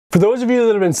For those of you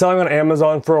that have been selling on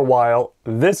Amazon for a while,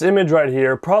 this image right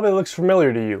here probably looks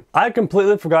familiar to you. I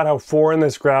completely forgot how foreign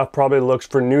this graph probably looks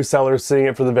for new sellers seeing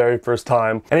it for the very first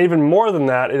time. And even more than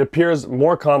that, it appears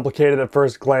more complicated at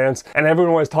first glance, and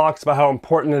everyone always talks about how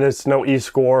important it is to know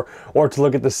eScore or to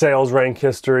look at the sales rank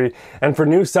history. And for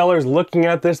new sellers looking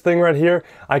at this thing right here,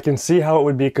 I can see how it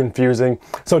would be confusing.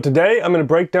 So today I'm going to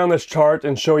break down this chart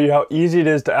and show you how easy it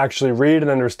is to actually read and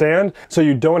understand, so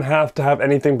you don't have to have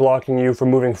anything blocking you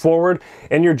from moving forward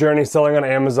in your journey selling on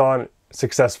Amazon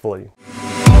successfully.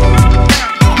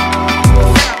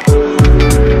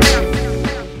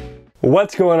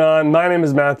 What's going on? My name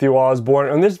is Matthew Osborn,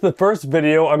 and this is the first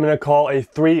video I'm going to call a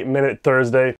 3-minute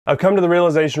Thursday. I've come to the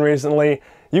realization recently,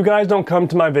 you guys don't come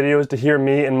to my videos to hear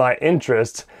me and my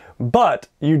interests, but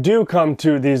you do come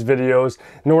to these videos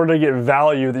in order to get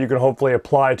value that you can hopefully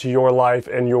apply to your life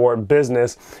and your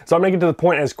business. So I'm making it to the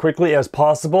point as quickly as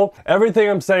possible. Everything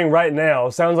I'm saying right now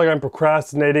sounds like I'm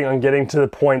procrastinating on getting to the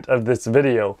point of this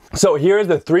video. So here's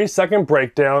the 3-second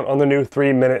breakdown on the new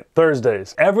 3-minute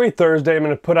Thursdays. Every Thursday I'm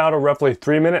going to put out a roughly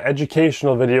 3-minute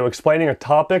educational video explaining a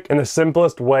topic in the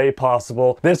simplest way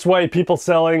possible. This way people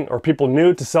selling or people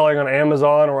new to selling on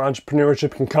Amazon or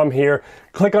entrepreneurship can come here,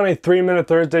 click on a 3-minute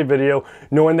Thursday video,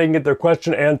 knowing they can get their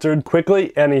question answered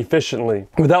quickly and efficiently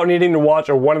without needing to watch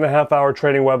a 1.5-hour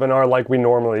training webinar like we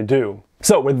normally do.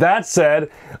 So with that said,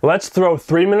 let's throw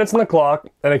 3 minutes on the clock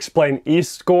and explain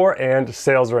eScore and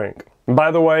sales rank.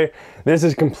 By the way, this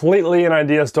is completely an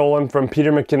idea stolen from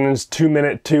Peter McKinnon's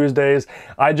 2-Minute Tuesdays.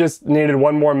 I just needed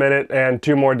 1 more minute and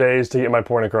 2 more days to get my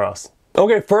point across.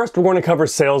 Okay, first we're going to cover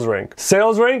sales rank.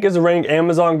 Sales rank is a rank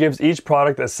Amazon gives each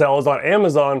product that sells on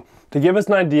Amazon to give us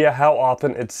an idea how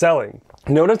often it's selling.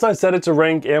 Notice I said it's a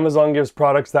rank Amazon gives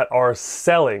products that are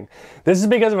selling. This is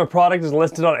because if a product is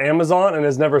listed on Amazon and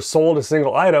has never sold a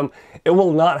single item, it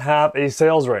will not have a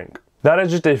sales rank. That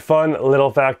is just a fun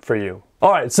little fact for you.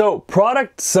 Alright, so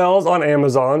product sells on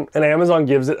Amazon and Amazon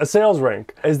gives it a sales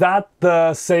rank. Is that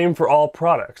the same for all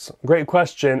products? Great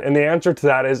question, and the answer to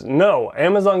that is no.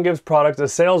 Amazon gives products a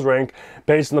sales rank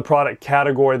based on the product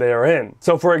category they are in.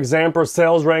 So for example,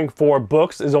 sales rank for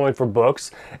books is only for books,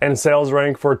 and sales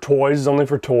rank for toys is only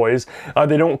for toys.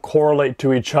 They don't correlate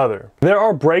to each other. There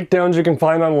are breakdowns you can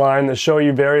find online that show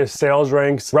you various sales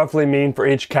ranks roughly mean for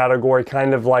each category,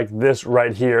 kind of like this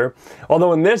right here.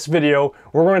 Although in this video,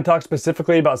 we're going to talk specifically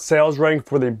about sales rank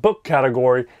for the book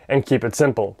category and keep it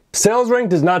simple. Sales rank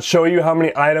does not show you how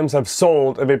many items have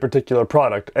sold of a particular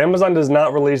product. Amazon does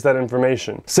not release that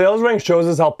information. Sales rank shows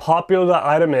us how popular that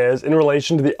item is in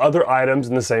relation to the other items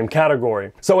in the same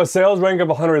category. So a sales rank of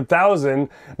 100,000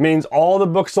 means all the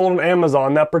books sold on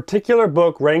Amazon, that particular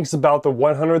book ranks about the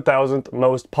 100,000th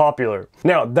most popular.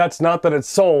 Now, that's not that it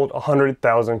sold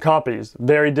 100,000 copies.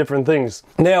 Very different things.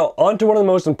 Now, on to one of the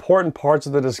most important parts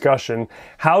of the discussion.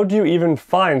 How do you even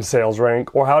find sales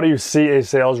rank, or how do you see a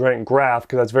sales rank graph?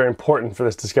 Because that's very important for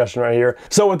this discussion right here.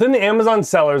 So within the Amazon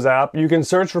Sellers app, you can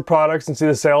search for products and see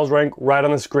the sales rank right on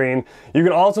the screen. You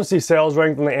can also see sales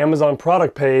rank on the Amazon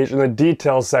product page in the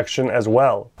details section as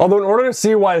well. Although in order to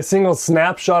see why a single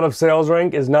snapshot of sales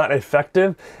rank is not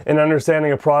effective in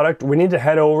understanding a product, we need to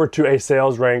head over to a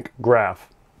sales rank graph.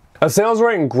 A sales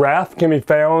rank graph can be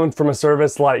found from a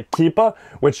service like Keepa,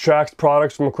 which tracks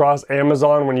products from across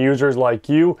Amazon when users like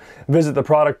you visit the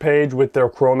product page with their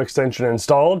Chrome extension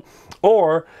installed.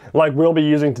 Or, like we'll be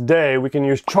using today, we can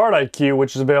use ChartIQ,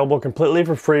 which is available completely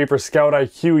for free for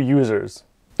ScoutIQ users.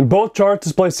 Both charts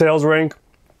display sales rank.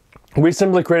 We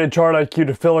simply created ChartIQ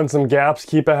to fill in some gaps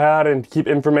Keepa had and keep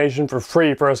information for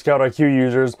free for our ScoutIQ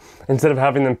users instead of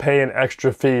having them pay an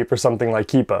extra fee for something like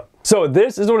Keepa. So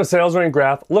this is what a sales rank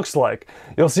graph looks like.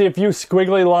 You'll see a few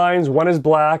squiggly lines. One is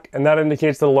black, and that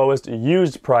indicates the lowest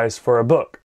used price for a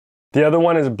book. The other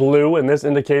one is blue, and this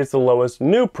indicates the lowest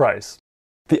new price.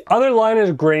 The other line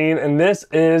is green, and this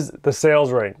is the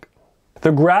sales rank.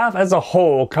 The graph as a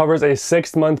whole covers a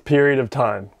 6-month period of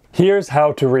time. Here's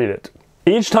how to read it.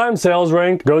 Each time sales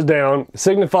rank goes down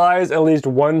signifies at least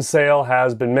one sale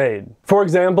has been made. For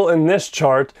example, in this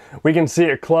chart, we can see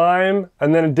it climb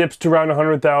and then it dips to around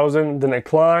 100,000, then it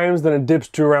climbs, then it dips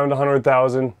to around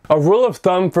 100,000. A rule of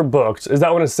thumb for books is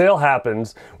that when a sale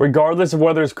happens, regardless of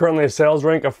whether it's currently a sales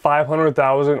rank of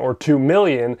 500,000 or 2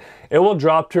 million, it will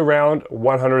drop to around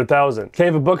 100,000. Okay,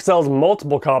 if a book sells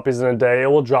multiple copies in a day, it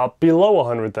will drop below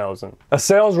 100,000. A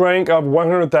sales rank of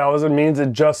 100,000 means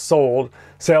it just sold.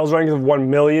 Sales rank of 1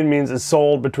 million means it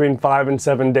sold between 5 and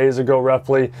 7 days ago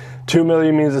roughly. 2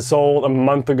 million means it sold a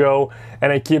month ago,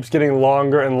 and it keeps getting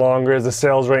longer and longer as the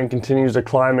sales rank continues to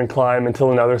climb and climb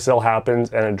until another sale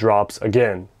happens and it drops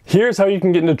again. Here's how you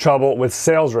can get into trouble with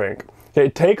sales rank. Okay,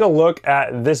 take a look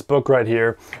at this book right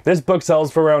here. This book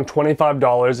sells for around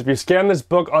 $25. If you scan this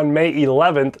book on May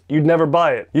 11th, you'd never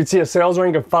buy it. You'd see a sales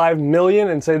rank of 5 million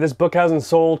and say this book hasn't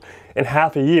sold in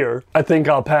half a year. I think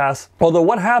I'll pass. Although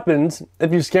what happens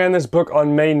if you scan this book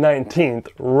on May 19th,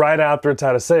 right after it's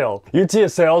had a sale? You'd see a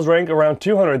sales rank around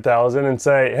 200,000 and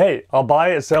say, hey, I'll buy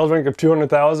it. A sales rank of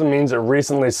 200,000 means it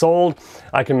recently sold.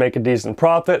 I can make a decent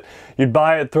profit. You'd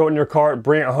buy it, throw it in your cart,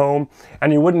 bring it home,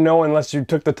 and you wouldn't know unless you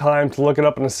took the time to look it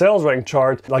up in a sales rank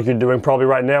chart, like you're doing probably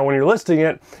right now when you're listing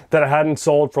it, that it hadn't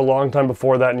sold for a long time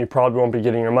before that and you probably won't be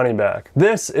getting your money back.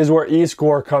 This is where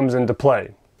eScore comes into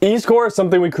play. eScore is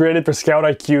something we created for Scout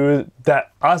IQ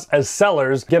that us as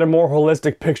sellers get a more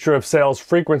holistic picture of sales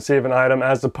frequency of an item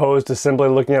as opposed to simply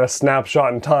looking at a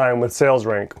snapshot in time with sales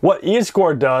rank. What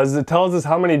eScore does is it tells us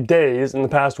how many days in the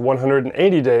past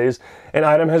 180 days an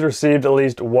item has received at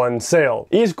least one sale.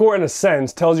 eScore in a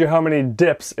sense tells you how many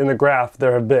dips in the graph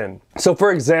there have been. So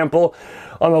for example,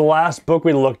 on the last book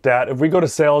we looked at, if we go to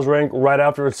sales rank right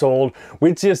after it's sold,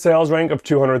 we'd see a sales rank of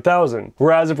 200,000.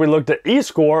 Whereas if we looked at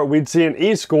eScore, we'd see an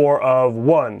eScore of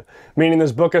 1, meaning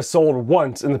this book has sold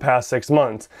once in the past 6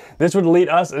 months. This would lead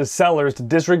us as sellers to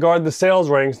disregard the sales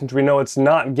rank since we know it's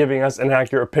not giving us an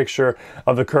accurate picture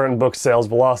of the current book sales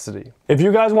velocity. If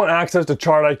you guys want access to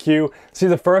Chart IQ, see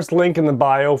the first link in the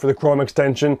bio for the Chrome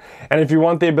extension. And if you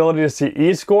want the ability to see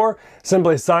eScore,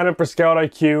 simply sign up for Scout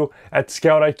IQ at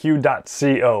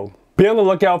scoutiq.co. Be on the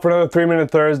lookout for another 3-Minute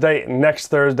Thursday next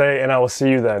Thursday, and I will see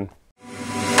you then.